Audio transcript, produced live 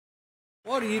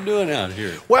What are you doing out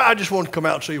here? Well, I just wanted to come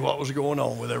out and see what was going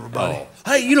on with everybody. Oh.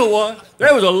 Hey, you know what?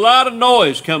 There was a lot of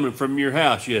noise coming from your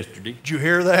house yesterday. Did you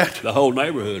hear that? The whole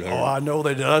neighborhood heard. Oh, I know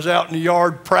they did. I was out in the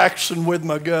yard practicing with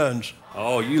my guns.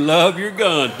 Oh, you love your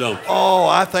guns, don't you? Oh,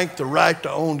 I think the right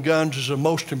to own guns is the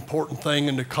most important thing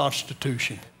in the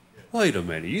Constitution. Wait a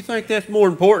minute. You think that's more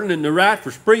important than the right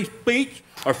for free speech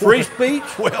or free speech?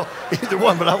 Well, either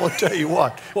one, but I will tell you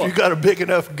what. If you got a big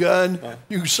enough gun,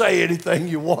 you can say anything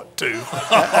you want to.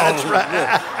 That's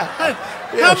right.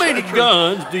 How many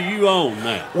guns do you own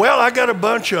now? Well, I got a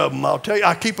bunch of them. I'll tell you,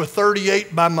 I keep a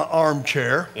 38 by my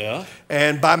armchair. Yeah.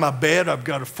 And by my bed, I've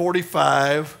got a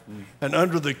 45. And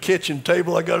under the kitchen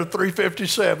table, I got a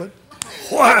 357.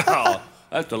 Wow.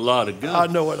 That's a lot of guns. I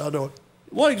know it.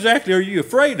 What exactly are you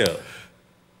afraid of?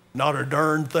 Not a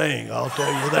darn thing, I'll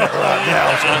tell you that right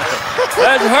now.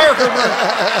 That's Herkimer.